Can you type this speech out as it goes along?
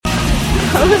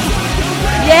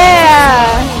Yeah!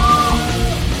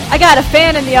 I got a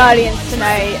fan in the audience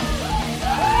tonight.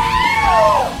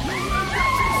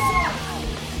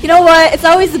 You know what? It's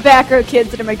always the back row kids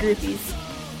that are my groupies.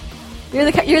 You're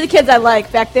the kids I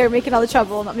like back there making all the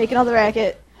trouble, not making all the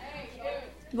racket.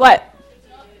 What?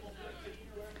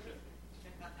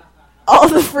 All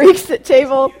the freaks at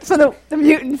table for the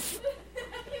mutants.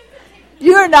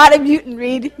 You are not a mutant,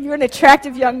 Reed. You're an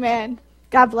attractive young man.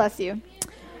 God bless you.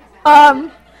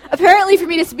 Apparently for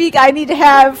me to speak, I need to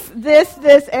have this,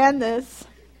 and this.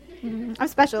 I'm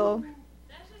special.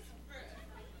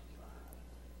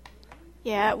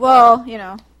 Yeah, well, you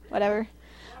know, whatever.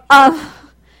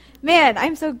 Man,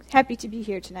 I'm so happy to be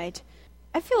here tonight.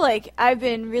 I feel like I've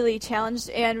been really challenged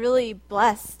and really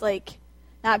blessed, like,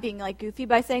 not being, like, goofy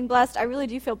by saying blessed. I really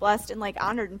do feel blessed and, like,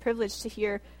 honored and privileged to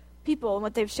hear people and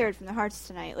what they've shared from their hearts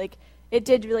tonight. Like, it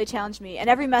did really challenge me. And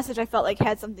every message I felt like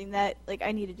had something that, like,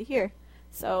 I needed to hear.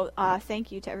 So,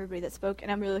 thank you to everybody that spoke,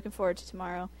 and I'm really looking forward to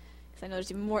tomorrow, because I know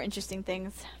there's even more interesting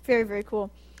things. Very, very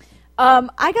cool.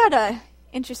 I got a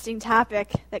interesting topic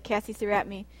that Cassie threw at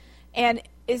me, and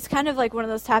it's kind of like one of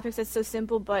those topics that's so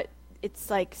simple, but it's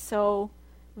like so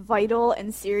vital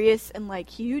and serious and like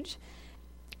huge.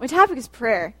 My topic is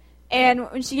prayer,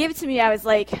 and when she gave it to me, I was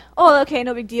like, oh, okay,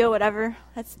 no big deal, whatever.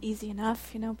 That's easy enough,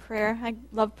 you know, prayer. I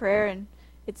love prayer, and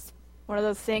it's one of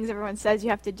those things everyone says you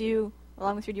have to do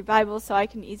along with read your Bible, so I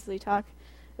can easily talk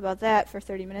about that for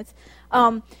 30 minutes.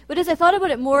 But as I thought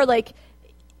about it more, like,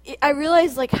 I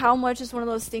realized like how much is one of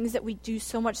those things that we do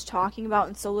so much talking about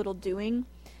and so little doing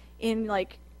in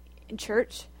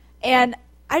church. And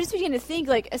I just began to think,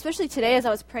 like, especially today as I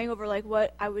was praying over like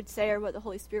what I would say or what the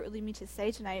Holy Spirit would lead me to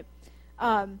say tonight,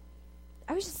 I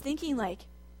was just thinking, like,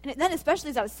 and then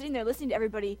especially as I was sitting there listening to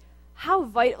everybody, how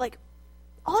vital, like,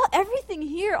 everything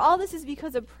here, all this is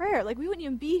because of prayer. Like, we wouldn't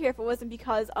even be here if it wasn't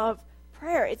because of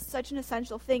prayer. It's such an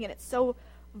essential thing, and it's so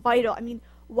vital. I mean,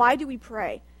 why do we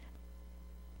pray?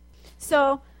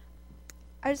 So,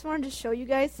 I just wanted to show you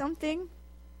guys something.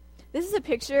 This is a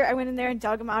picture. I went in there and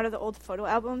dug them out of the old photo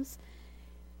albums.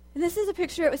 And this is a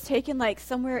picture that was taken, like,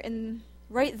 somewhere in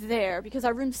right there, because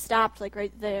our room stopped, like,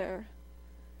 right there,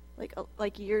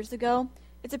 like years ago.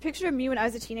 It's a picture of me when I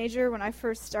was a teenager, when I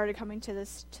first started coming to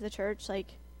the church, like,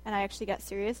 and I actually got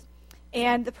serious.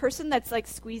 And the person that's, like,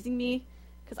 squeezing me,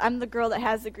 because I'm the girl that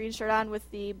has the green shirt on with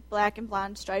the black and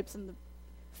blonde stripes and the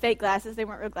fake glasses. They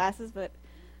weren't real glasses, but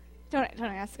don't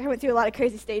ask. I went through a lot of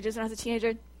crazy stages when I was a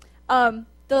teenager.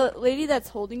 The lady that's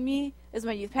holding me is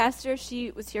my youth pastor. She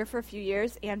was here for a few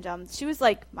years, and she was,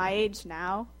 like, my age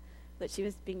now that she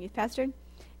was being youth pastor.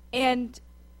 And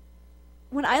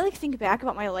when I, like, think back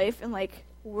about my life and, like,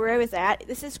 where I was at,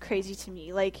 this is crazy to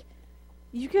me. Like,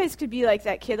 you guys could be like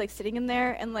that kid, like, sitting in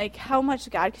there, and, like, how much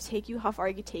God could take you, how far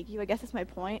he could take you. I guess that's my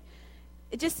point.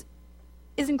 It just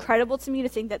is incredible to me to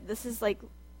think that this is, like,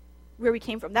 where we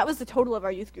came from. That was the total of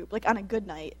our youth group, like, on a good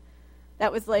night.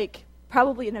 That was, like,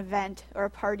 probably an event or a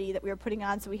party that we were putting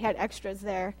on, so we had extras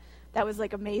there. That was,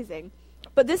 like, amazing.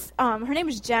 But this, her name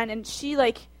is Jen, and she,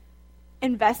 like,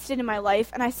 invested in my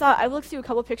life. And I looked through a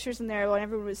couple pictures in there when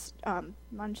everyone was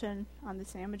munching on the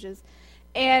sandwiches.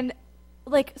 And,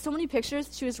 like, so many pictures,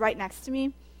 she was right next to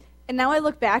me. And now I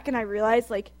look back and I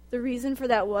realize, like, the reason for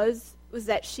that was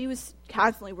that she was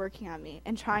constantly working on me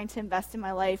and trying to invest in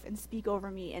my life and speak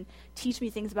over me and teach me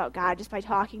things about God just by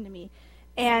talking to me.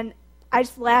 And I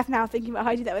just laugh now thinking about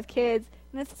how I do that with kids.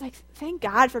 And it's like, thank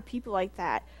God for people like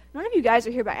that. None of you guys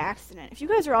are here by accident. If you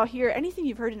guys are all here, anything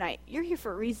you've heard tonight, you're here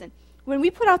for a reason. When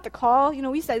we put out the call, you know,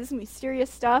 we said this is going to be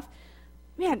serious stuff.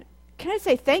 Man, can I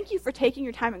say thank you for taking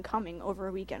your time and coming over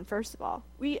a weekend, first of all.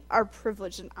 We are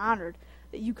privileged and honored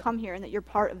that you come here and that you're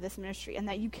part of this ministry and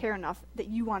that you care enough that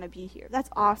you want to be here. That's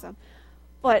awesome.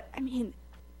 But, I mean,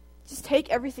 just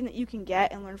take everything that you can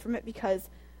get and learn from it, because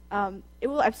it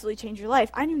will absolutely change your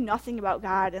life. I knew nothing about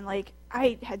God, and, like,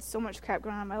 I had so much crap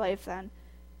going on in my life then.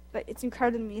 But it's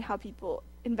incredible to me how people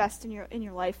invest in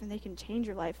your life and they can change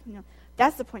your life. You know,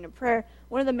 that's the point of prayer.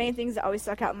 One of the main things that always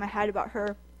stuck out in my head about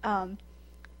her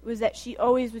was that she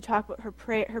always would talk about her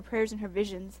prayers and her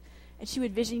visions. And she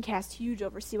would vision cast huge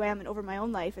over CYM and over my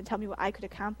own life and tell me what I could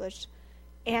accomplish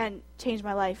and change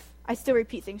my life. I still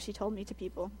repeat things she told me to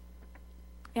people.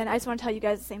 And I just want to tell you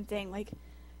guys the same thing. Like,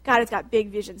 God has got big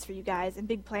visions for you guys and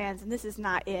big plans, and this is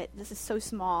not it. This is so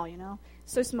small, you know,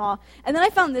 so small. And then I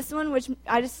found this one, which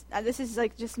this is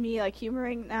like just me like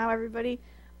humoring now everybody.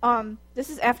 This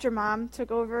is after Mom took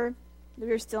over. We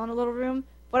were still in a little room,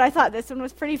 but I thought this one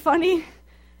was pretty funny.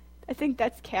 I think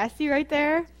that's Cassie right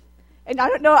there. And I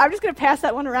don't know, I'm just going to pass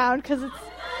that one around because it's...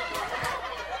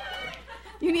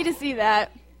 You need to see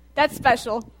that. That's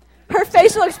special. Her her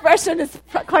facial expression is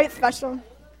quite special.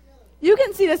 You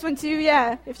can see this one too,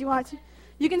 yeah, if you want to.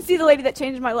 You can see the lady that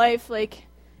changed my life, like,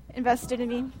 invested in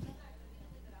me.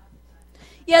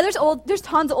 Yeah, there's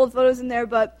tons of old photos in there,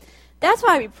 but that's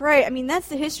why we pray. I mean, that's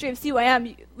the history of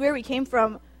CYM, where we came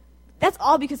from. That's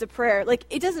all because of prayer. Like,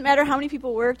 it doesn't matter how many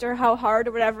people worked or how hard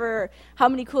or whatever, or how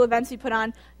many cool events we put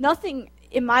on. Nothing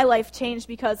in my life changed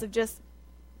because of just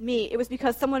me. It was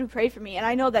because someone prayed for me. And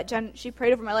I know that Jen, she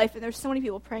prayed over my life, and there's so many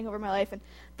people praying over my life, and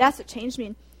that's what changed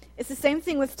me. It's the same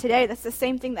thing with today. That's the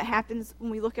same thing that happens when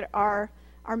we look at our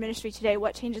ministry today,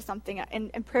 what changes something.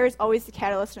 And prayer is always the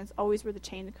catalyst, and it's always where the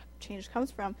change comes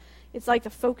from. It's like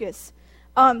the focus.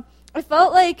 I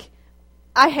felt like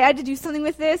I had to do something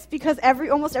with this because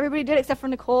almost everybody did except for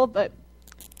Nicole, but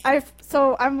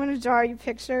so I'm going to draw you a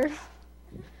picture.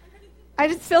 I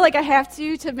just feel like I have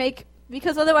to make,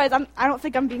 because otherwise I don't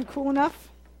think I'm being cool enough.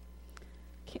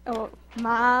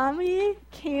 Mommy,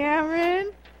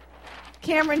 Cameron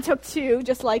took two,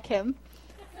 just like him.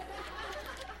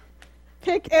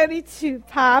 Pick any two,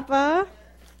 Papa.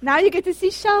 Now you get to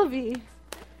see Shelby.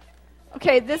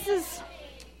 Okay, this is,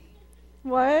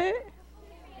 what?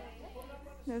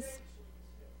 This.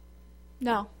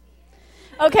 No.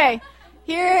 Okay,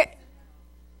 here,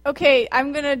 okay,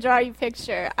 I'm going to draw you a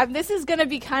picture. This is going to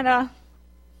be kind of,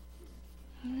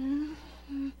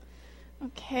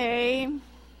 okay.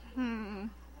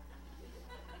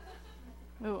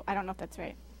 Oh, I don't know if that's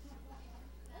right.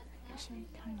 Actually,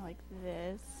 kind of like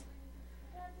this.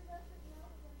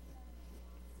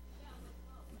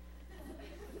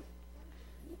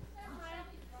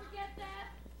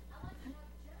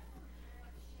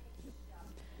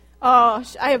 Oh,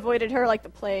 I avoided her like the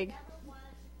plague.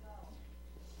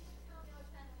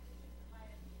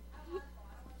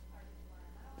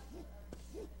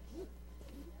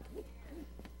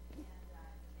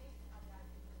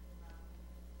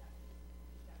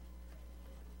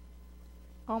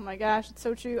 Oh my gosh, it's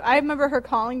so true. I remember her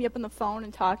calling me up on the phone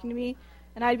and talking to me,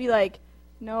 and I'd be like,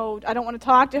 no, I don't want to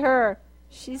talk to her.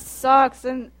 She sucks.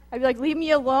 And I'd be like, leave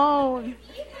me alone.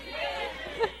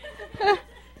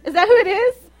 Is that who it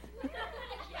is?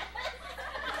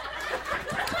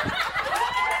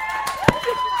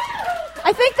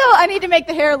 I think, though, I need to make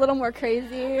the hair a little more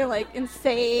crazy, like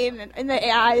insane, and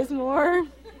the eyes more.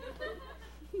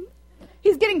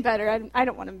 He's getting better. I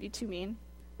don't want him to be too mean.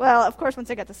 Well, of course,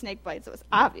 once I got the snake bites, it was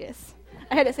obvious.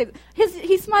 I had to say,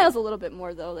 he smiles a little bit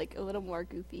more, though, like a little more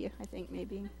goofy, I think,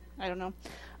 maybe. I don't know.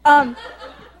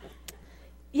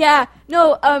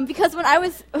 Because when I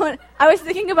was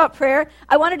thinking about prayer,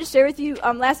 I wanted to share with you,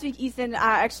 last week Ethan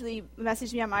actually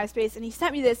messaged me on MySpace, and he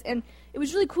sent me this, and it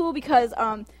was really cool because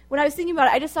when I was thinking about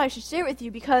it, I just thought I should share it with you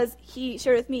because he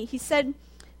shared it with me. He said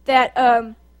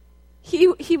that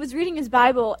he was reading his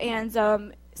Bible, and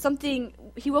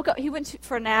he woke up, he went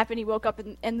for a nap, and he woke up,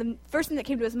 and the first thing that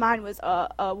came to his mind was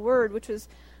a word, which was,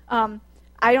 I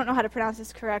don't know how to pronounce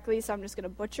this correctly, so I'm just going to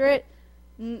butcher it.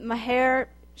 Maher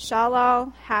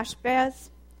Shalal Hashbaz.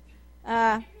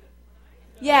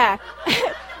 Yeah.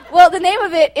 Well, the name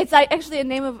of it, it's actually a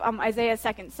name of Isaiah's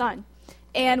second son.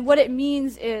 And what it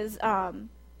means is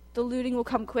the looting will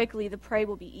come quickly, the prey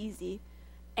will be easy.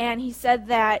 And he said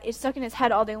that it stuck in his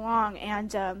head all day long,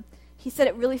 and he said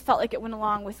it really felt like it went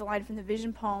along with the line from the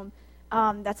Vision poem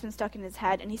that's been stuck in his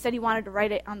head. And he said he wanted to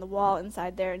write it on the wall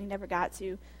inside there, and he never got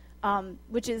to. And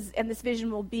this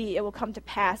vision will be, it will come to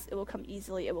pass, it will come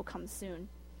easily, it will come soon.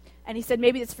 And he said,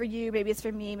 maybe it's for you, maybe it's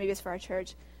for me, maybe it's for our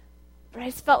church. But I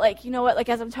just felt like, you know what, like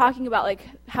as I'm talking about like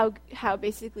how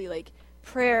basically like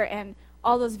prayer and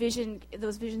all those visions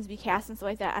be cast and stuff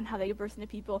like that, and how they give birth into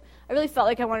people, I really felt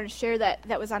like I wanted to share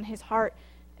that was on his heart,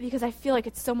 because I feel like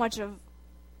it's so much of,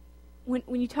 when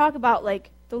you talk about like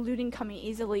the looting coming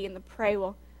easily and the prey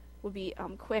will be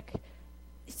quick,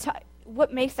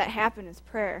 what makes that happen is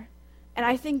prayer. And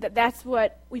I think that's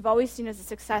what we've always seen as a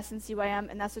success in CYM,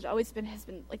 and that's what has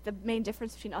been like the main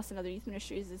difference between us and other youth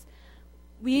ministries is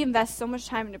we invest so much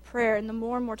time into prayer, and the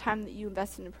more and more time that you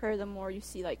invest into prayer, the more you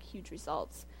see like huge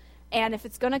results. And if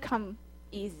it's going to come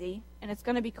easy, and it's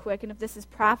going to be quick, and if this is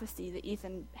prophecy that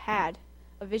Ethan had,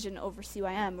 a vision over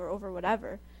CYM or over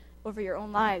whatever, over your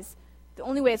own lives, the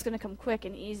only way it's going to come quick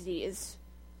and easy is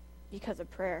because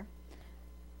of prayer.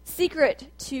 Secret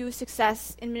to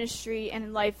success in ministry and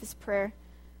in life is prayer.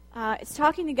 It's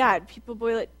talking to God. People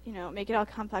boil it, make it all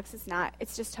complex. It's not.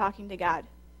 It's just talking to God.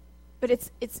 But it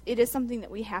is something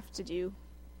that we have to do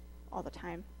all the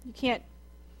time. You can't.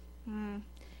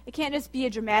 It can't just be a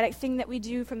dramatic thing that we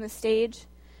do from the stage.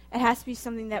 It has to be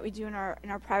something that we do in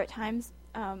our private times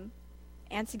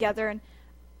and together. And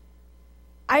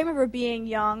I remember being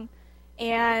young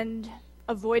and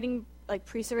avoiding like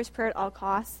pre-service prayer at all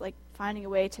costs, like finding a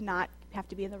way to not have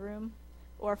to be in the room,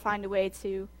 or find a way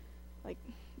to, like,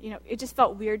 it just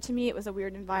felt weird to me. It was a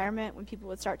weird environment when people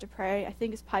would start to pray. I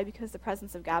think it's probably because the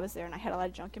presence of God was there and I had a lot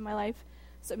of junk in my life,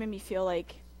 so it made me feel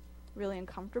like really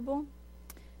uncomfortable.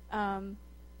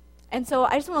 And so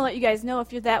I just want to let you guys know,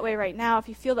 if you're that way right now, if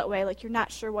you feel that way, like you're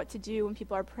not sure what to do when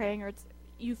people are praying, or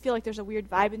you feel like there's a weird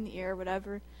vibe in the air or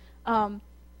whatever,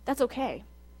 that's okay.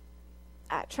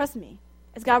 Trust me,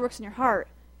 as God works in your heart,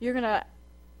 you're going to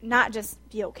not just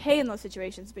be okay in those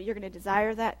situations, but you're going to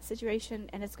desire that situation,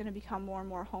 and it's going to become more and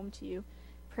more home to you.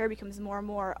 Prayer becomes more and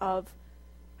more of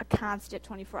a constant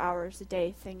 24 hours a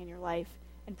day thing in your life,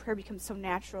 and prayer becomes so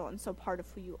natural and so part of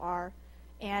who you are.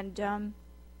 And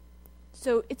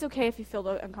so it's okay if you feel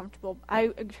uncomfortable.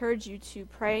 I encourage you to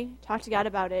pray, talk to God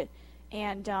about it,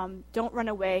 and don't run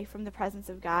away from the presence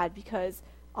of God, because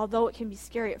although it can be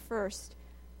scary at first,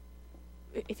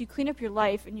 if you clean up your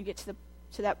life and you get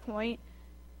to that point,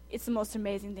 it's the most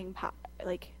amazing thing.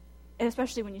 And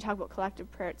especially when you talk about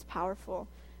collective prayer, it's powerful,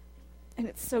 and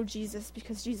it's so Jesus,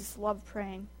 because Jesus loved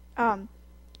praying.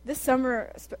 This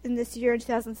summer, in this year, in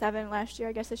 2007, last year,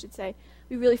 I guess I should say,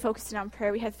 we really focused in on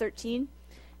prayer. We had 13,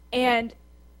 and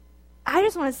I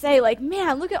just want to say,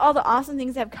 man, look at all the awesome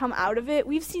things that have come out of it.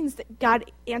 We've seen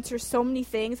God answer so many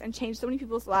things and change so many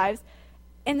people's lives,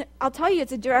 and I'll tell you,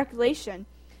 it's a direct relation.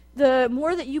 The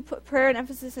more that you put prayer and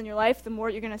emphasis in your life, the more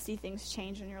you're going to see things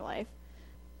change in your life.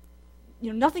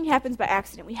 Nothing happens by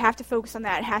accident. We have to focus on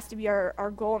that. It has to be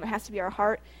our goal, and it has to be our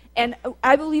heart. And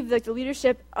I believe that the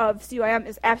leadership of CYM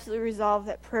is absolutely resolved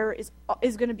that prayer is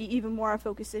going to be even more our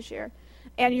focus this year.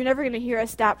 And you're never going to hear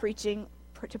us stop preaching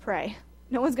to pray.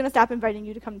 No one's going to stop inviting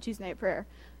you to come to Tuesday night prayer.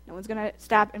 No one's going to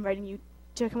stop inviting you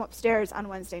to come upstairs on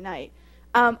Wednesday night.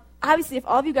 Obviously, if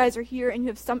all of you guys are here and you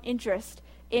have some interest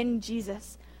in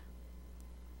Jesus,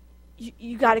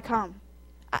 you got to come.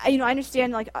 I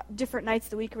understand different nights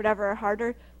of the week or whatever are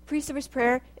harder. Pre-service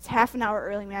prayer, it's half an hour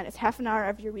early, man. It's half an hour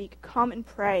every week. Come and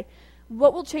pray.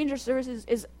 What will change our services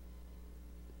is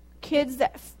kids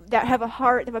that have a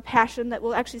heart, that have a passion, that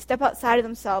will actually step outside of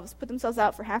themselves, put themselves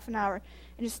out for half an hour,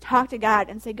 and just talk to God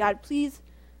and say, God, please,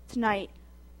 tonight,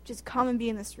 just come and be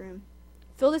in this room.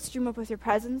 Fill this room up with your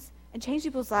presence and change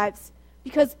people's lives,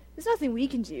 because there's nothing we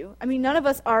can do. I mean, none of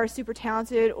us are super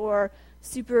talented or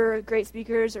super great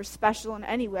speakers or special in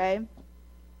any way.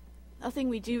 Nothing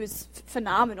we do is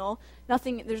phenomenal.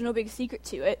 There's no big secret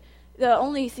to it. The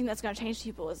only thing that's going to change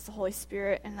people is the Holy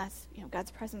Spirit, and that's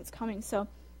God's presence coming. So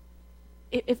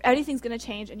if anything's going to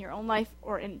change in your own life,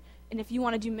 and if you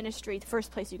want to do ministry, the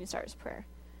first place you can start is prayer.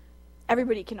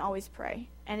 Everybody can always pray,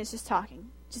 and it's just talking.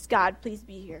 Just, God, please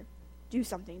be here. Do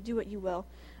something. Do what you will.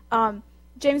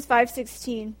 James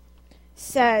 5:16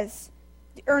 says,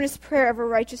 the earnest prayer of a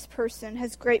righteous person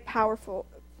has great power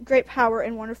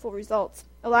and wonderful results.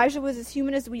 Elijah was as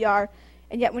human as we are,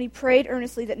 and yet when he prayed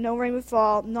earnestly that no rain would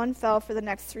fall, none fell for the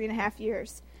next 3.5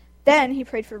 years. Then he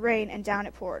prayed for rain, and down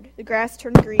it poured. The grass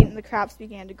turned green, and the crops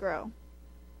began to grow.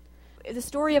 The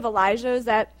story of Elijah is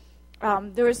that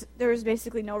there was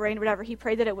basically no rain or whatever. He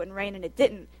prayed that it wouldn't rain, and it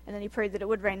didn't. And then he prayed that it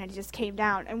would rain, and it just came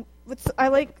down. And what I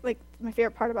like my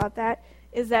favorite part about that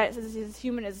is that it says he's as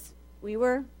human as we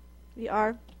are.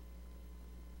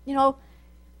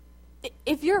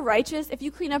 If you're righteous, if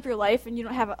you clean up your life and you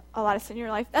don't have a lot of sin in your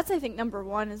life, that's, I think, number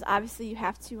one, is obviously you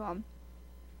have to,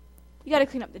 you got to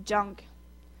clean up the junk.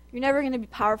 You're never going to be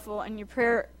powerful, and your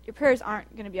prayers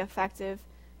aren't going to be effective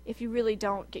if you really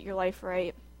don't get your life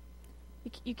right.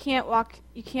 You can't walk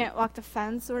the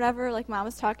fence or whatever, like Mom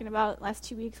was talking about last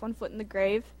 2 weeks, 1 foot in the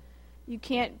grave.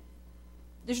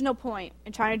 There's no point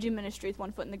in trying to do ministry with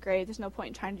 1 foot in the grave. There's no point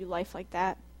in trying to do life like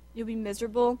that. You'll be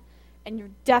miserable, and you're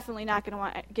definitely not going to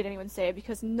want to get anyone saved,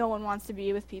 because no one wants to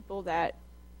be with people that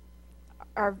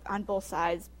are on both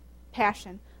sides.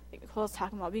 Passion, like Nicole's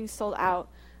talking about, being sold out.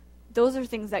 Those are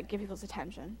things that get people's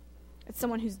attention. It's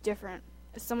someone who's different.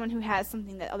 It's someone who has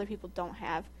something that other people don't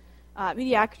have.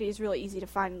 Mediocrity is really easy to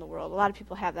find in the world. A lot of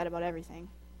people have that about everything.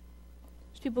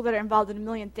 There's people that are involved in a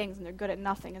million things, and they're good at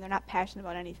nothing, and they're not passionate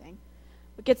about anything.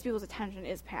 What gets people's attention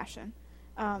is passion.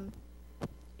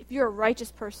 If you're a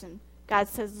righteous person, God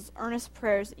says those earnest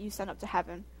prayers that you send up to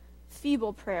heaven,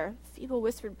 feeble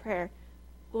whispered prayer,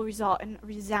 will result in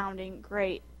resounding,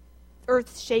 great,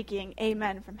 earth-shaking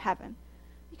amen from heaven,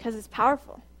 because it's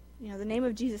powerful. The name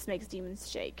of Jesus makes demons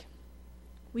shake.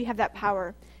 We have that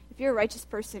power. If you're a righteous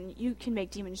person, you can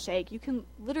make demons shake. You can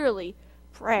literally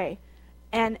pray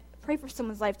and pray for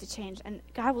someone's life to change, and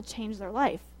God will change their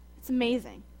life. It's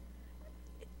amazing.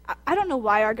 I don't know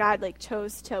why our God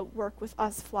chose to work with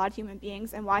us flawed human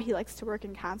beings, and why he likes to work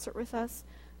in concert with us,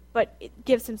 but it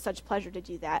gives him such pleasure to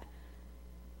do that.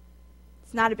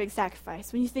 It's not a big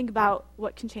sacrifice. When you think about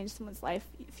what can change someone's life,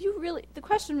 the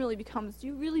question really becomes, do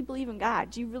you really believe in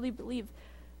God? Do you really believe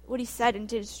what he said and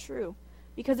did is true?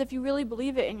 Because if you really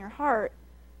believe it in your heart,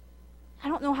 I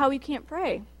don't know how you can't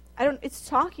pray. It's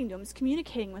talking to him. It's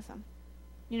communicating with him.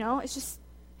 It's just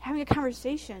having a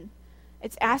conversation.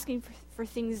 It's asking for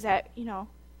things that,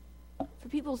 for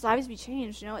people's lives to be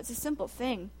changed. It's a simple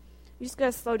thing. You just got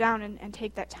to slow down and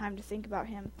take that time to think about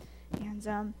him.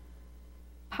 And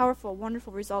powerful,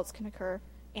 wonderful results can occur,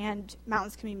 and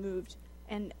mountains can be moved.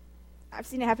 And I've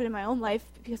seen it happen in my own life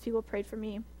because people prayed for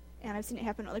me, and I've seen it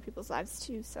happen in other people's lives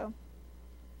too. So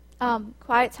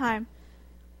quiet time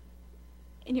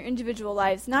in your individual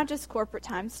lives, not just corporate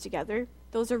times together.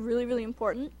 Those are really, really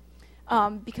important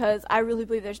because I really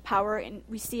believe there's power, and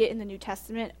we see it in the New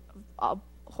Testament, a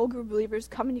whole group of believers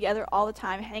coming together all the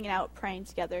time, hanging out, praying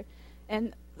together,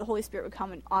 and the Holy Spirit would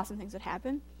come and awesome things would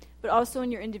happen. But also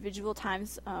in your individual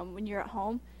times when you're at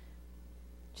home,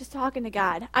 just talking to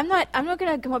God. I'm not going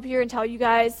to come up here and tell you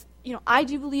guys, I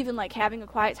do believe in having a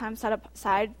quiet time set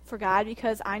aside for God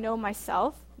because I know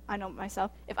myself.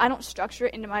 If I don't structure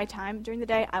it into my time during the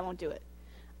day, I won't do it.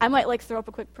 I might throw up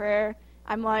a quick prayer.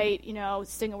 I might,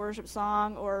 sing a worship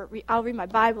song, or I'll read my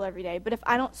Bible every day. But if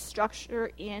I don't structure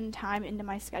in time into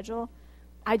my schedule,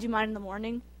 I do mine in the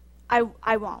morning. I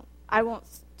won't. I won't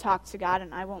talk to God,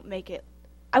 and I won't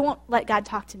let God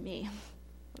talk to me.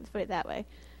 Let's put it that way.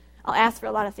 I'll ask for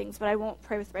a lot of things, but I won't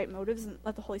pray with right motives and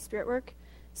let the Holy Spirit work.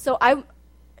 So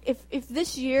if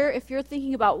this year, if you're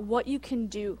thinking about what you can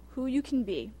do, who you can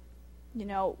be,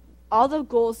 all the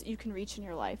goals that you can reach in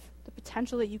your life, the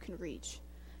potential that you can reach,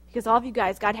 because all of you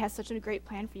guys, God has such a great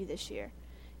plan for you this year.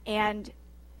 And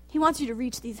he wants you to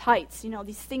reach these heights,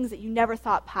 these things that you never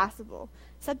thought possible.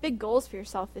 Set big goals for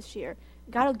yourself this year.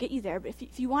 God will get you there, but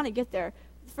if you want to get there,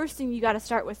 the first thing you got to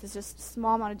start with is just a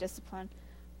small amount of discipline.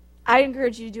 I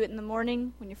encourage you to do it in the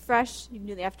morning when you're fresh. You can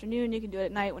do it in the afternoon. You can do it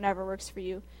at night, whenever works for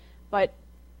you. But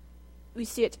you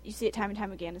see it time and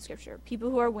time again in Scripture. People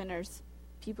who are winners,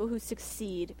 people who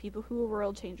succeed, people who are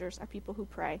world changers are people who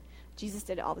pray. Jesus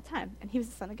did it all the time, and he was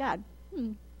the Son of God.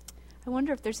 I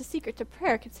wonder if there's a secret to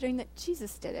prayer, considering that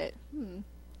Jesus did it.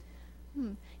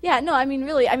 Yeah, no,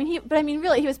 really,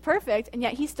 he was perfect, and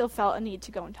yet he still felt a need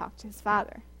to go and talk to his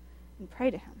Father and pray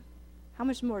to him. How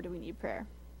much more do we need prayer?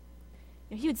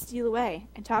 He would steal away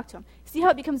and talk to him. See how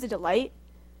it becomes a delight?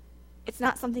 It's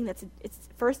not something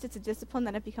first it's a discipline,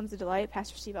 then it becomes a delight.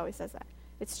 Pastor Steve always says that.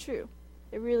 It's true.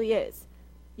 It really is.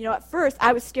 At first,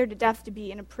 I was scared to death to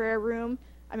be in a prayer room.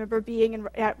 I remember being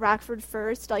at Rockford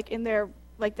First, in their,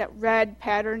 that red,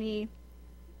 patterny,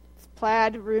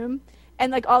 plaid room,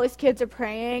 and, all these kids are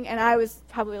praying, and I was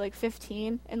probably,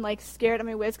 15, and, scared on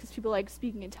my wits because people,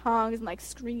 speaking in tongues and,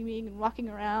 screaming and walking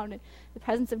around, and the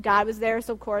presence of God was there,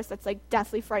 so, of course, that's,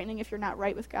 deathly frightening if you're not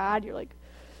right with God. You're,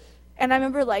 and I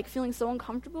remember, feeling so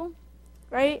uncomfortable,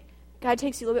 right? God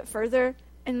takes you a little bit further,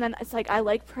 and then it's I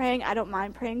like praying. I don't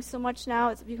mind praying so much now.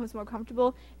 It becomes more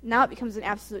comfortable. Now it becomes an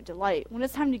absolute delight. When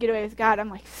it's time to get away with God,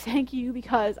 I'm thank you,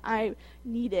 because I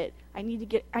need it. I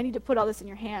need to put all this in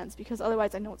your hands, because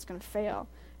otherwise I know it's going to fail.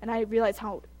 And I realize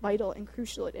how vital and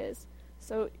crucial it is.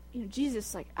 So,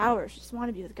 Jesus, hours, just want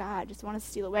to be with God, just want to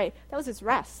steal away. That was his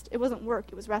rest. It wasn't work.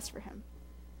 It was rest for him.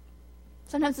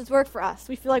 Sometimes it's work for us.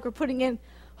 We feel like we're putting in,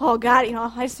 oh, God,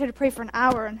 I just had to pray for an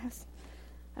hour, and that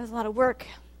was a lot of work.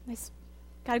 I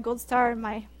got a gold star in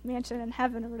my mansion in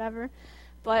heaven or whatever.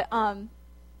 But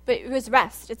it was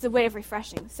rest. It's a way of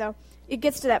refreshing. So it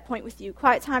gets to that point with you.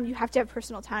 Quiet time, you have to have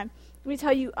personal time. Let me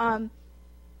tell you,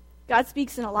 God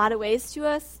speaks in a lot of ways to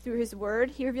us through his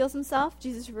word. He reveals himself.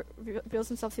 Jesus reveals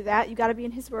himself through that. You got to be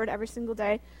in his word every single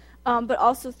day. But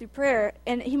also through prayer.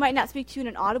 And he might not speak to you in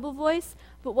an audible voice,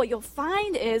 but what you'll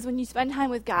find is when you spend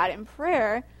time with God in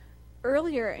prayer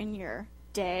earlier in your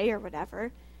day or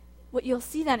whatever, what you'll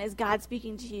see then is God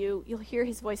speaking to you. You'll hear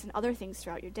his voice in other things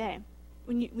throughout your day.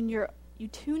 When you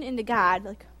tune into God,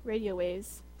 like radio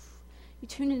waves, you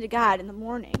tune into God in the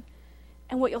morning.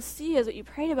 And what you'll see is what you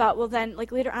prayed about. Well, then,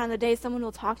 later on in the day, someone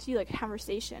will talk to you, a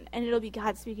conversation, and it'll be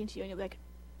God speaking to you, and you'll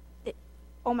be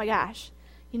oh my gosh.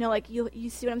 You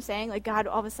see what I'm saying? God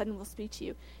all of a sudden will speak to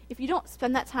you. If you don't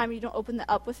spend that time, you don't open that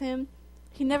up with him,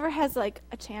 he never has, a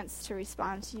chance to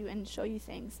respond to you and show you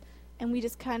things. And we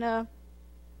just kind of,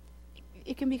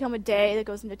 it can become a day that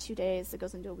goes into 2 days, that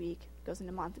goes into a week, goes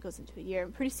into a month, that goes into a year.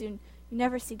 And pretty soon, you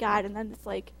never see God, and then it's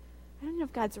I don't know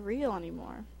if God's real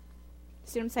anymore.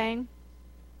 See what I'm saying?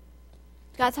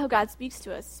 That's how God speaks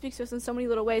to us. He speaks to us in so many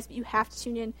little ways, but you have to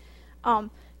tune in.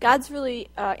 God's really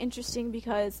interesting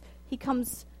because he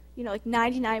comes,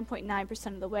 99.9%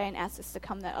 of the way and asks us to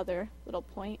come that other little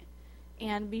point,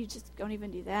 and we just don't even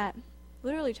do that.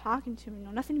 literally talking to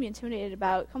him. Nothing to be intimidated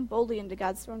about. Come boldly into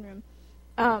God's throne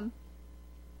room.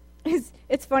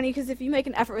 It's funny because if you make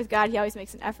an effort with God, he always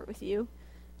makes an effort with you.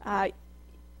 God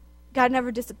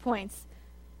never disappoints.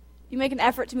 You make an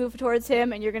effort to move towards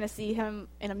him, and you're going to see him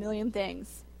in a million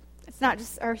things. It's not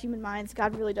just our human minds.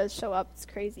 God really does show up. It's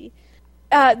crazy.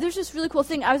 There's this really cool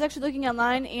thing. I was actually looking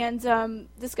online, and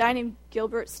this guy named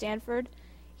Gilbert Stanford,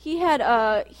 he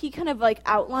kind of like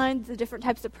outlined the different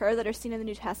types of prayer that are seen in the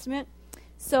New Testament.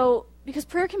 So, because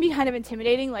prayer can be kind of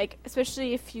intimidating, like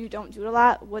especially if you don't do it a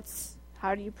lot.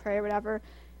 How do you pray or whatever?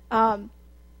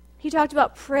 He talked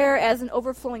about prayer as an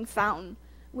overflowing fountain,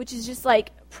 which is just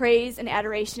like praise and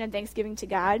adoration and thanksgiving to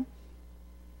God.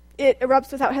 It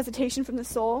erupts without hesitation from the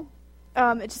soul.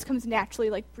 It just comes naturally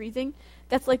like breathing.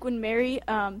 That's like when Mary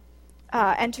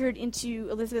entered into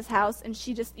Elizabeth's house, and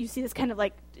you see this kind of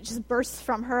like, it just bursts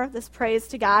from her, this praise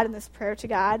to God and this prayer to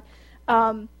God.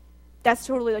 That's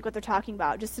totally like what they're talking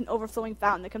about, just an overflowing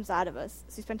fountain that comes out of us.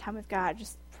 So you spend time with God,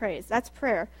 just praise. That's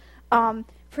prayer.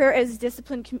 Prayer as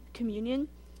disciplined communion.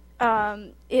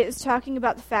 It is talking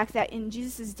about the fact that in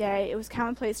Jesus' day, it was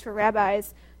commonplace for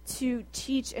rabbis to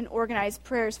teach and organize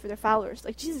prayers for their followers,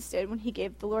 like Jesus did when he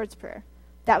gave the Lord's Prayer.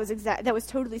 That was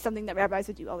totally something that rabbis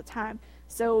would do all the time.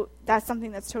 So that's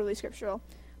something that's totally scriptural.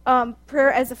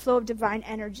 Prayer as a flow of divine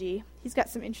energy. He's got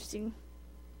some interesting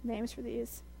names for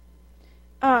these.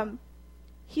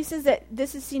 He says that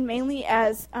this is seen mainly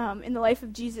as in the life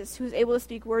of Jesus, who was able to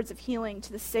speak words of healing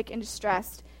to the sick and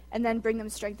distressed, and then bring them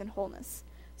strength and wholeness.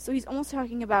 So he's almost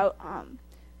talking about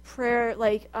prayer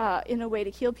like in a way to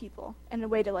heal people, and a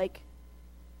way to like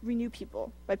renew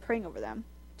people by praying over them.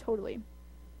 Totally.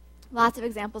 Lots of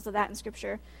examples of that in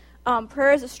Scripture.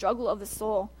 Prayer is a struggle of the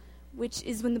soul, which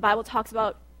is when the Bible talks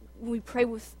about when we pray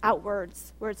without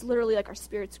words, where it's literally like our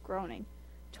spirit's groaning.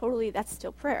 Totally, that's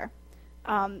still prayer.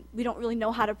 We don't really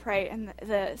know how to pray, and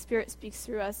the Spirit speaks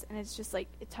through us, and it's just like,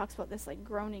 it talks about this like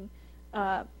groaning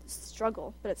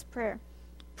struggle, but it's prayer.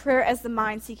 Prayer as the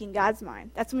mind seeking God's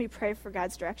mind. That's when we pray for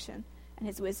God's direction and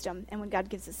his wisdom, and when God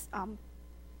gives us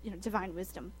divine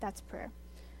wisdom. That's prayer.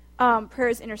 Prayer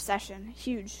is intercession.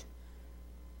 Huge.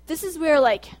 This is where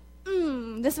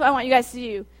this is what I want you guys to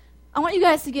do. I want you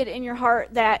guys to get in your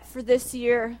heart that for this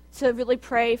year to really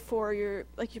pray for your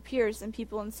peers and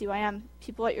people in CYM,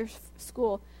 people at your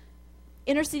school,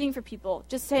 interceding for people,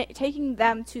 just taking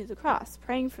them to the cross,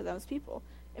 praying for those people.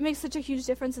 It makes such a huge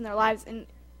difference in their lives. And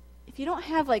if you don't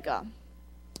have like a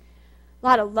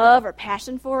lot of love or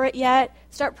passion for it yet,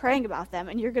 start praying about them,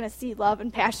 and you're going to see love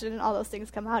and passion and all those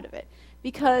things come out of it.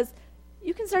 Because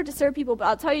you can start to serve people, but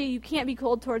I'll tell you, you can't be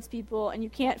cold towards people, and you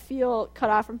can't feel cut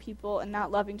off from people and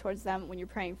not loving towards them when you're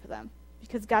praying for them.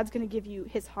 Because God's going to give you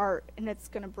his heart, and it's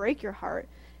going to break your heart.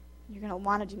 You're going to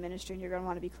want to do ministry, and you're going to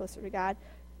want to be closer to God.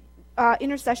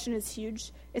 Intercession is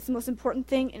huge. It's the most important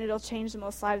thing, and it'll change the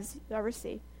most lives you'll ever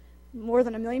see. More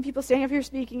than 1 million people standing up here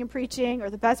speaking and preaching,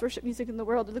 or the best worship music in the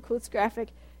world, or the coolest graphic.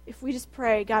 If we just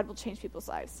pray, God will change people's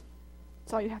lives.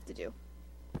 That's all you have to do.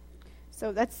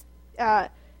 So that's...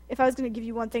 if I was going to give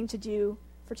you one thing to do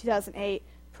for 2008,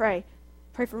 pray.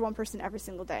 Pray for one person every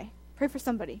single day. Pray for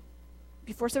somebody.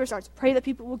 Before service starts, pray that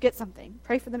people will get something.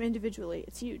 Pray for them individually.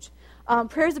 It's huge.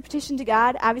 Prayer is a petition to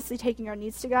God, obviously taking our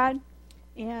needs to God.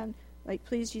 And,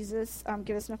 please, Jesus,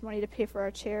 give us enough money to pay for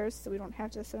our chairs so we don't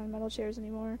have to sit on metal chairs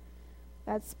anymore.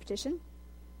 That's a petition.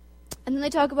 And then they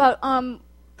talk about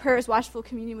prayer as watchful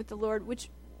communion with the Lord, which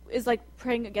is like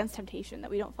praying against temptation, that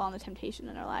we don't fall into temptation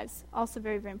in our lives. Also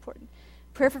very, very important.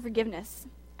 Prayer for forgiveness,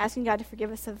 asking God to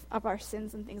forgive us of our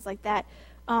sins and things like that.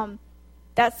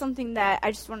 That's something that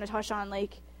I just want to touch on.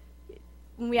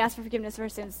 When we ask for forgiveness of our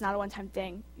sins, it's not a one-time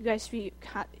thing. You guys should be,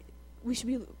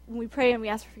 when we pray and we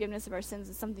ask for forgiveness of our sins,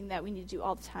 it's something that we need to do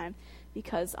all the time,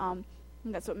 because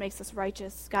that's what makes us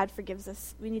righteous. God forgives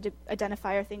us. We need to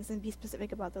identify our things and be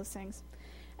specific about those things.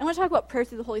 I want to talk about prayer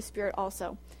through the Holy Spirit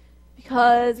also,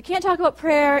 because you can't talk about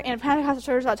prayer in a Pentecostal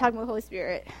church without talking about the Holy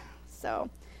Spirit. So,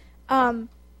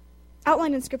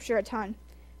 outlined in Scripture a ton.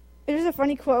 There's a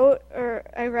funny quote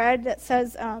I read that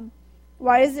says,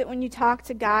 why is it when you talk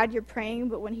to God you're praying,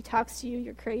 but when he talks to you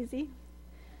you're crazy?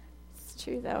 It's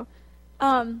true, though.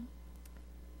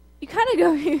 You kind of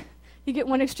go, you get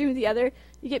one extreme or the other.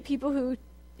 You get people who,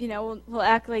 will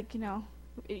act like,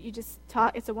 you just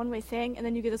talk, it's a one-way thing, and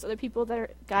then you get those other people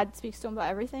that God speaks to them about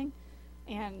everything,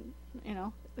 and,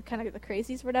 kind of the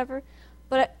crazies or whatever.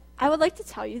 But I would like to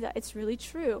tell you that it's really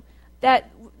true,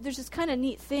 that there's this kind of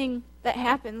neat thing that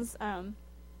happens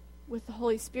with the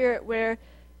Holy Spirit where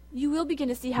you will begin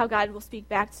to see how God will speak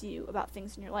back to you about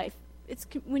things in your life.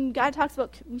 When we talk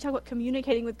about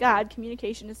communicating with God,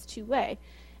 communication is two-way.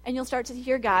 and you'll start to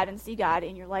hear God and see God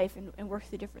in your life and work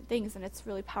through different things, and it's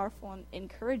really powerful and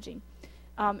encouraging.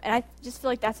 And I just feel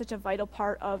like that's such a vital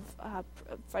part of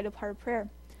prayer.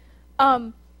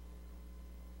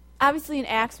 Obviously, in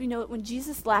Acts, we know that when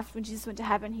Jesus left, when Jesus went to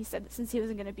heaven, he said that since he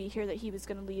wasn't going to be here, that he was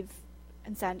going to leave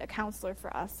and send a counselor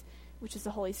for us, which is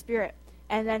the Holy Spirit.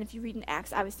 And then if you read in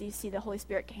Acts, obviously you see the Holy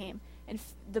Spirit came, and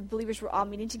the believers were all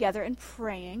meeting together and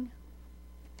praying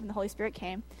when the Holy Spirit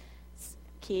came. It's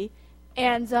key.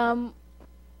 And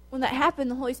when that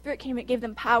happened, the Holy Spirit came, it gave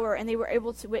them power, and they were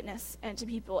able to witness and to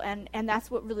people, and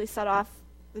that's what really set off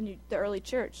the early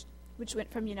church, which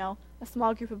went from, a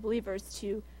small group of believers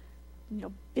to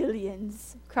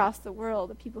billions across the world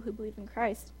of people who believe in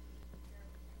Christ.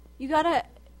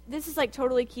 This is like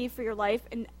totally key for your life.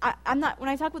 And I'm not, when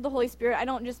I talk about the Holy Spirit, I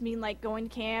don't just mean like going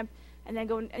to camp and then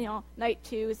going, night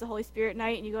 2 is the Holy Spirit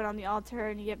night, and you go down the altar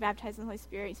and you get baptized in the Holy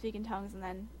Spirit, you speak in tongues, and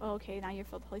then, okay, now you're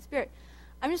filled with the Holy Spirit.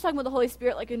 I'm just talking about the Holy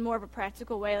Spirit like in more of a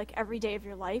practical way, like every day of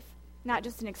your life, not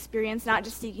just an experience, not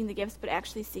just seeking the gifts, but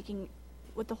actually seeking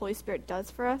what the Holy Spirit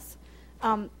does for us.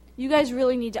 You guys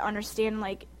really need to understand,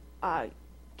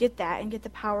 get that and get the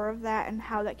power of that and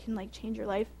how that can change your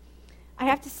life. I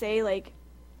have to say,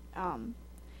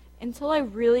 until I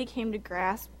really came to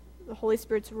grasp the Holy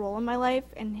Spirit's role in my life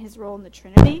and his role in the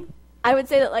Trinity, I would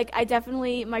say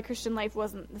that my Christian life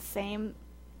wasn't the same,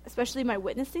 especially my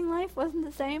witnessing life wasn't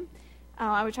the same.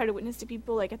 I would try to witness to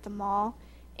people at the mall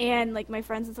and my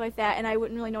friends and stuff like that, and I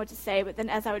wouldn't really know what to say. But then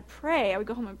as I would pray, I would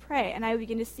go home and pray, and I would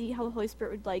begin to see how the Holy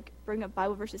Spirit would bring up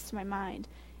Bible verses to my mind.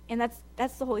 And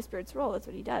that's the Holy Spirit's role. That's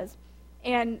what he does.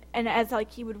 And as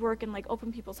he would work and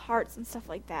open people's hearts and stuff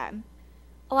like that.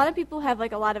 A lot of people have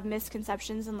a lot of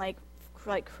misconceptions and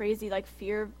crazy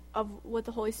fear of what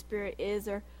the Holy Spirit is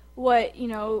or what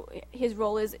his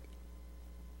role is.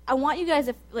 I want you guys,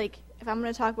 if I'm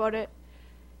going to talk about it,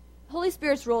 the Holy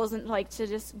Spirit's role isn't to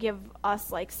just give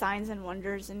us signs and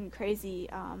wonders and crazy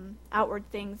outward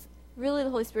things. Really, the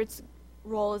Holy Spirit's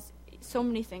role is so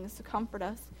many things: to comfort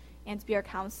us and to be our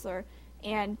counselor.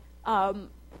 And the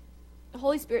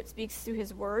Holy Spirit speaks through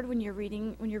his word when you're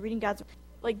reading God's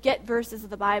word. Get verses of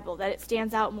the Bible that it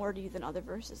stands out more to you than other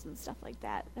verses and stuff like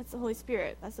that. That's the Holy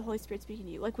Spirit. That's the Holy Spirit speaking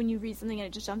to you. When you read something and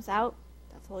it just jumps out,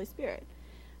 that's the Holy Spirit.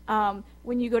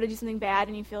 When you go to do something bad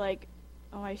and you feel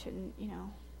oh, I shouldn't,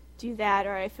 do that,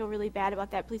 or I feel really bad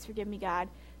about that, please forgive me, God,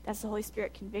 that's the Holy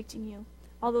Spirit convicting you.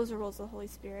 All those are roles of the Holy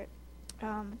Spirit.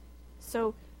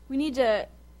 So we need to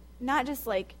not just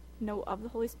know of the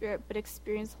Holy Spirit, but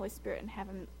experience the Holy Spirit and have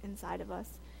him inside of us.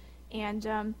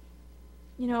 And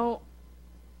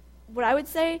what I would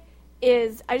say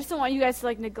is I just don't want you guys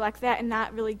to neglect that and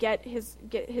not really get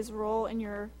his role in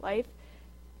your life.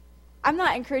 I'm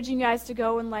not encouraging you guys to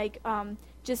go and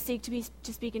just seek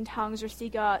to speak in tongues or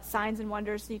seek signs and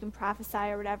wonders so you can prophesy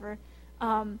or whatever,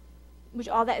 which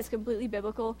all that is completely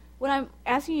biblical. What I'm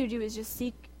asking you to do is just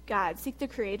seek God, seek the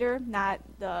Creator, not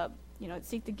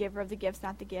seek the giver of the gifts,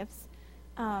 not the gifts.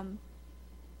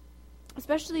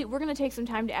 Especially, we're going to take some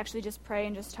time to actually just pray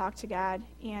and just talk to God,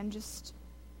 and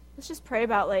let's just pray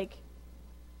about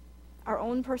our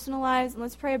own personal lives, and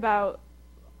let's pray about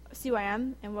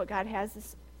CYM and what God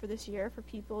has for this year for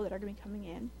people that are going to be coming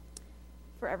in,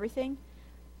 for everything.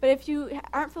 But if you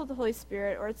aren't filled with the Holy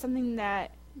Spirit, or it's something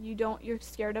that you're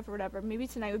scared of or whatever, maybe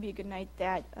tonight would be a good night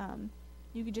that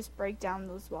you could just break down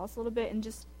those walls a little bit and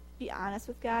just be honest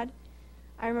with God.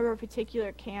 I remember a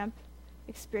particular camp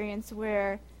experience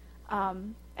where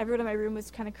everyone in my room was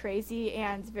kind of crazy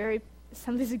and very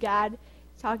Assemblies of God,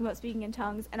 talking about speaking in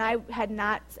tongues, and I had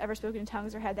not ever spoken in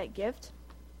tongues or had that gift.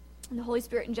 And the Holy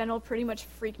Spirit in general pretty much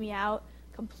freaked me out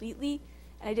completely,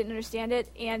 and I didn't understand it.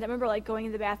 And I remember going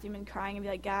in the bathroom and crying and be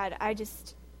like, God, I'm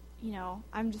just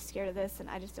scared of this, and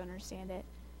I just don't understand it.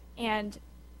 And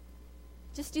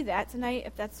just do that tonight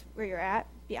if that's where you're at.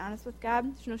 Be honest with God.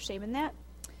 There's no shame in that.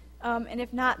 And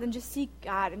if not, then just seek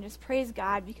God and just praise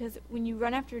God, because when you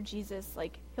run after Jesus,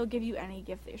 he'll give you any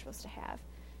gift that you're supposed to have.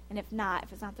 And if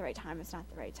it's not the right time, it's not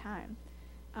the right time.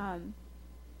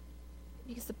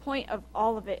 Because the point of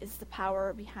all of it is the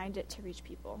power behind it to reach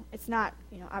people. It's not,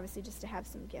 obviously just to have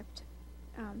some gift.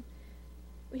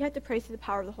 We have to pray through the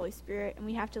power of the Holy Spirit, and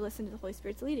we have to listen to the Holy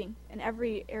Spirit's leading in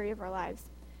every area of our lives.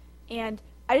 And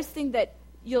I just think that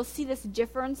you'll see this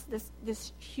difference,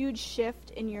 this huge shift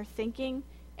in your thinking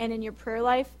and in your prayer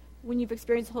life when you've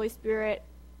experienced the Holy Spirit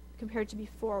compared to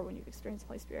before when you've experienced the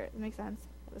Holy Spirit. That makes sense?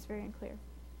 That was very unclear.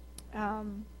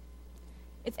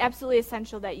 It's absolutely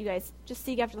essential that you guys just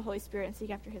seek after the Holy Spirit and seek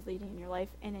after his leading in your life,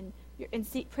 and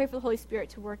pray for the Holy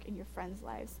Spirit to work in your friends'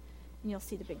 lives, and you'll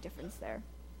see the big difference there.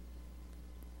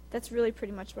 That's really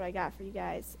pretty much what I got for you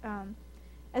guys.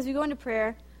 As we go into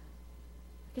prayer,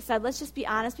 like I said, let's just be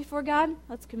honest before God.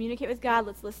 Let's communicate with God.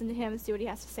 Let's listen to him and see what he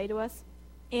has to say to us.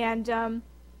 And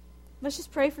let's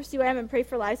just pray for CYM and pray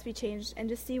for lives to be changed and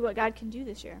just see what God can do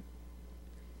this year.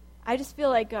 I just feel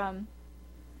like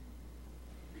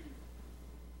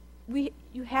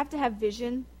you have to have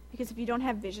vision, because if you don't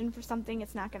have vision for something,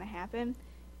 it's not going to happen.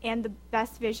 And the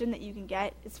best vision that you can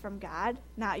get is from God,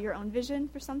 not your own vision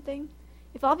for something.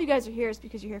 If all of you guys are here, it's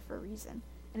because you're here for a reason.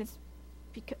 And it's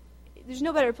because there's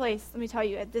no better place, let me tell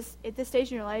you, at this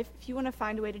stage in your life, if you want to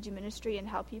find a way to do ministry and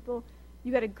help people,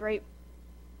 you got a great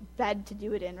bed to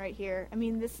do it in right here. I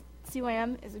mean, this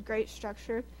CYM is a great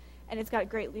structure, and it's got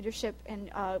great leadership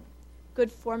and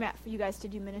good format for you guys to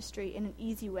do ministry in an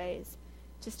easy ways,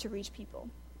 just to reach people.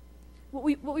 What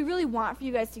we really want for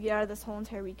you guys to get out of this whole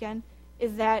entire weekend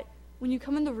is that when you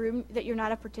come in the room, that you're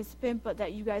not a participant, but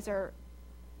that you guys are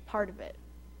part of it.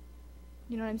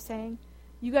 You know what I'm saying?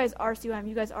 You guys are CYM.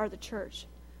 You guys are the church.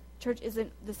 Church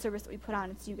isn't the service that we put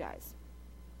on. It's you guys.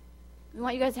 We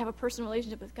want you guys to have a personal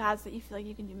relationship with God so that you feel like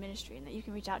you can do ministry and that you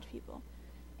can reach out to people.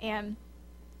 And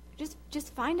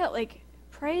just find out,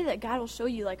 pray that God will show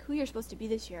you, who you're supposed to be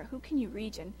this year. Who can you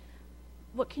reach, and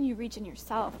what can you reach in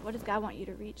yourself? What does God want you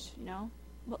to reach,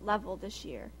 What level this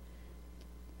year?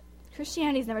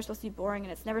 Christianity is never supposed to be boring,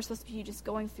 and it's never supposed to be you just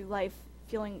going through life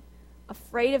feeling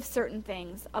afraid of certain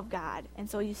things of God, and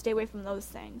so you stay away from those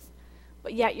things.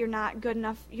 But yet you're not good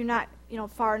enough, you're not,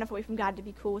 far enough away from God to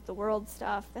be cool with the world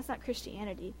stuff. That's not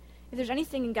Christianity. If there's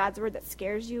anything in God's word that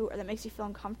scares you or that makes you feel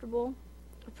uncomfortable,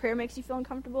 or prayer makes you feel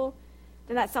uncomfortable,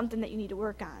 then that's something that you need to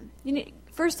work on.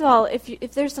 First of all,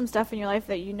 if there's some stuff in your life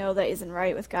that you know that isn't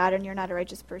right with God and you're not a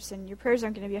righteous person, your prayers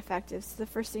aren't going to be effective. So the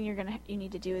first thing you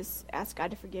need to do is ask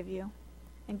God to forgive you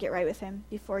and get right with him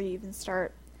before you even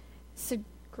start. It's a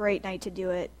great night to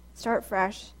do it. Start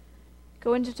fresh.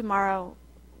 Go into tomorrow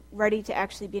ready to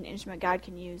actually be an instrument God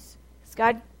can use.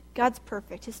 Because God's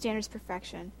perfect. His standard is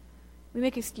perfection. We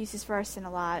make excuses for our sin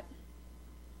a lot.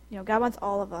 God wants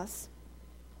all of us.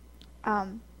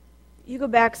 You go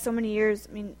back so many years,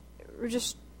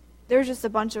 there's just a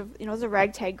bunch of, it was a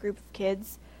ragtag group of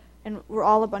kids, and we're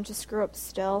all a bunch of screw-ups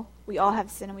still. We all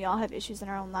have sin, and we all have issues in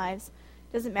our own lives.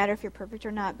 It doesn't matter if you're perfect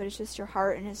or not, but it's just your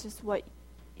heart, and it's just what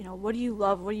do you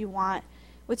love, what do you want,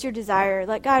 what's your desire?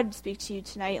 Let God speak to you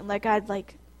tonight, and let God,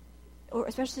 or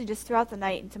especially just throughout the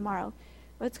night and tomorrow,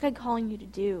 what's God calling you to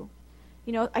do?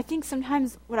 I think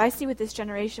sometimes what I see with this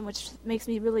generation, which makes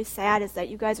me really sad, is that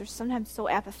you guys are sometimes so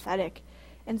apathetic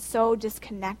and so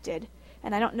disconnected.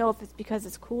 And I don't know if it's because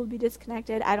it's cool to be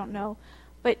disconnected. I don't know.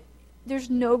 But there's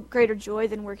no greater joy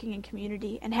than working in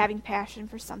community and having passion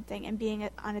for something and being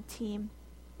on a team,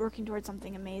 working towards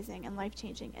something amazing and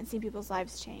life-changing and seeing people's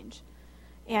lives change.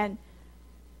 And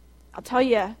I'll tell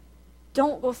you,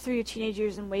 don't go through your teenage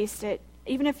years and waste it.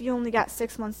 Even if you only got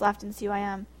 6 months left in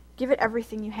CYM, give it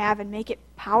everything you have and make it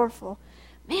powerful.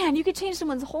 Man, you could change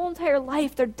someone's whole entire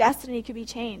life. Their destiny could be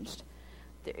changed.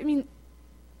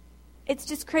 It's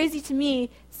just crazy to me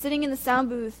sitting in the sound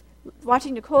booth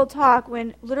watching Nicole talk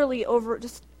when literally over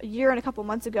just a year and a couple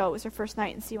months ago it was her first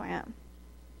night in CYM.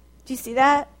 Do you see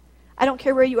that? I don't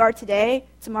care where you are today.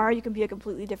 Tomorrow you can be a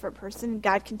completely different person.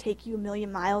 God can take you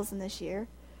 1,000,000 miles in this year.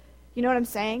 You know what I'm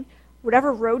saying?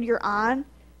 Whatever road you're on,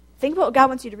 think about what God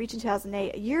wants you to reach in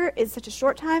 2008. A year is such a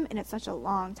short time, and it's such a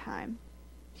long time.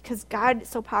 Because God is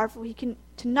so powerful, he can,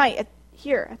 tonight,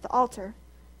 here at the altar,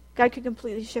 God could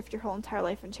completely shift your whole entire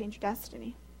life and change your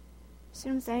destiny. See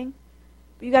what I'm saying?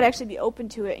 But you got to actually be open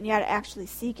to it, and you got to actually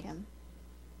seek him.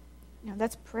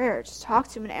 That's prayer. Just talk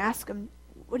to him and ask him,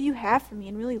 what do you have for me?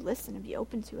 And really listen and be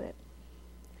open to it.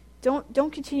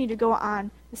 Don't continue to go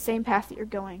on the same path that you're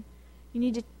going. You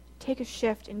need to take a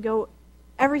shift and go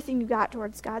everything you got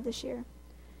towards God this year.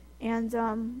 And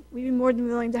we'd be more than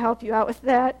willing to help you out with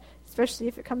that, especially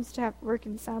if it comes to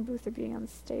working the sound booth or being on the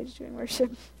stage doing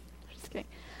worship. Just kidding.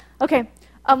 Okay,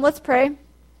 let's pray.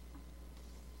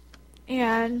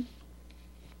 And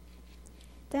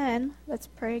then let's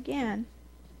pray again.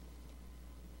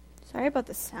 Sorry about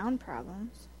the sound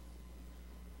problems.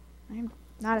 I'm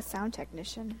not a sound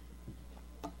technician.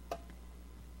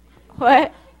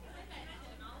 What?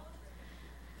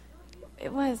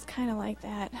 It was kind of like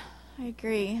that. I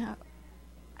agree.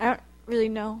 I don't really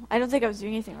know. I don't think I was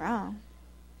doing anything wrong.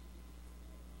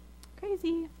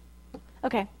 Crazy.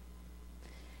 Okay.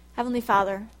 Heavenly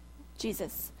Father,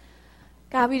 Jesus,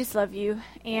 God, we just love you,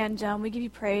 and we give you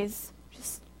praise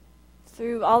just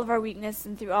through all of our weakness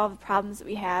and through all the problems that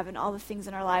we have and all the things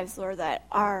in our lives, Lord, that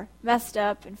are messed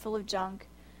up and full of junk.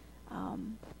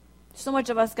 So much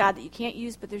of us, God, that you can't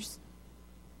use, but it's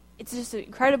just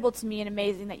incredible to me and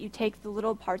amazing that you take the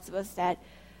little parts of us that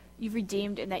you've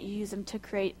redeemed and that you use them to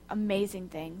create amazing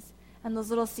things. And those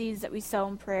little seeds that we sow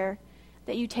in prayer,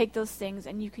 that you take those things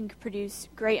and you can produce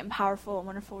great and powerful and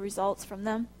wonderful results from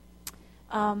them.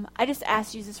 I just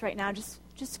ask Jesus right now,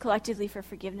 just collectively for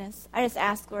forgiveness. I just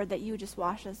ask, Lord, that you would just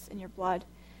wash us in your blood.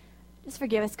 Just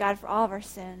forgive us, God, for all of our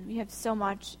sin. We have so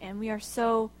much, and we are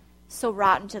so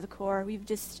rotten to the core. We've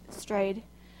just strayed.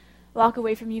 Walk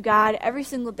away from you, God, every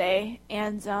single day,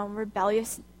 and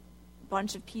rebellious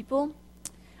bunch of people.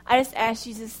 I just ask,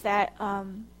 Jesus, that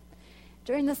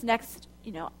during this next,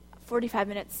 45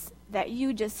 minutes, that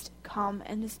you just come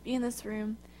and just be in this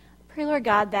room. Pray, Lord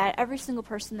God, that every single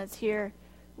person that's here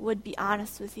would be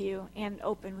honest with you and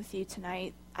open with you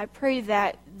tonight. I pray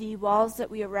that the walls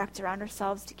that we erect around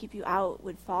ourselves to keep you out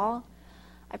would fall.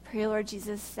 I pray, Lord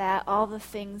Jesus, that all the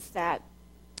things that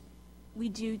we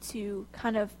do to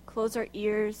kind of close our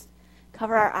ears,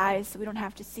 cover our eyes so we don't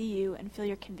have to see you and feel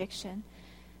your conviction,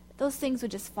 those things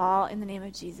would just fall in the name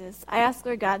of Jesus. I ask,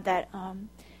 Lord God, that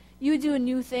you would do a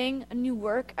new thing, a new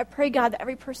work. I pray, God, that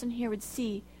every person here would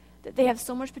see that they have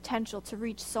so much potential to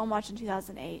reach so much in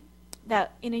 2008,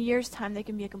 that in a year's time they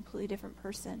can be a completely different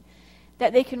person,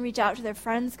 that they can reach out to their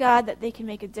friends, God, that they can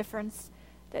make a difference,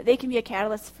 that they can be a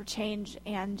catalyst for change,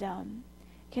 and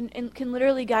can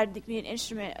literally, God, be an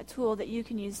instrument, a tool that you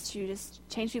can use to just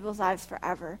change people's lives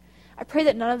forever. I pray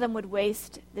that none of them would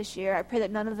waste this year. I pray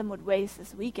that none of them would waste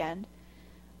this weekend,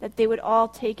 that they would all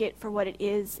take it for what it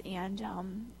is and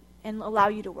allow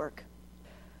you to work.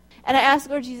 And I ask,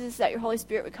 Lord Jesus, that your Holy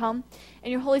Spirit would come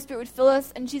and your Holy Spirit would fill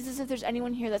us. And Jesus, if there's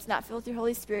anyone here that's not filled with your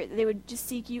Holy Spirit, that they would just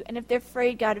seek you. And if they're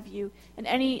afraid, God, of you in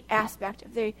any aspect,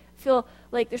 if they feel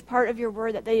like there's part of your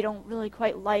word that they don't really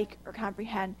quite like or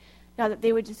comprehend, God, that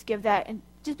they would just give that and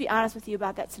just be honest with you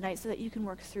about that tonight so that you can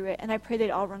work through it. And I pray they'd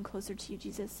all run closer to you,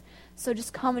 Jesus. So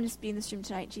just come and just be in this room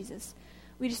tonight, Jesus.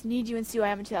 We just need you in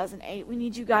CYM in 2008. We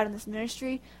need you, God, in this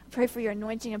ministry. I pray for your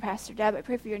anointing on Pastor Deb. I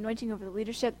pray for your anointing over the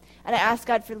leadership. And I ask,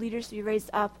 God, for leaders to be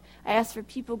raised up. I ask for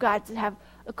people, God, to have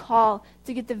a call,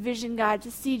 to get the vision, God,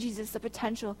 to see Jesus, the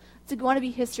potential, to want to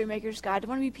be history makers, God, to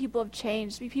want to be people of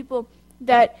change, to be people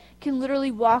that can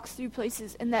literally walk through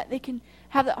places and that they can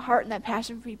have that heart and that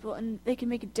passion for people and they can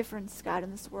make a difference, God, in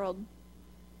this world.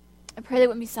 I pray they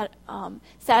wouldn't be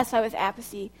satisfied with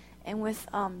apathy and with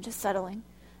just settling.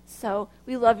 So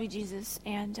we love you, Jesus,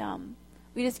 and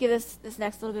we just give this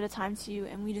next little bit of time to you,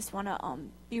 and we just want to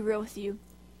be real with you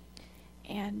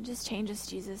and just change us,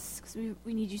 Jesus, because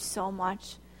we need you so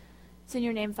much. It's in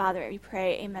your name, Father, we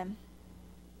pray. Amen.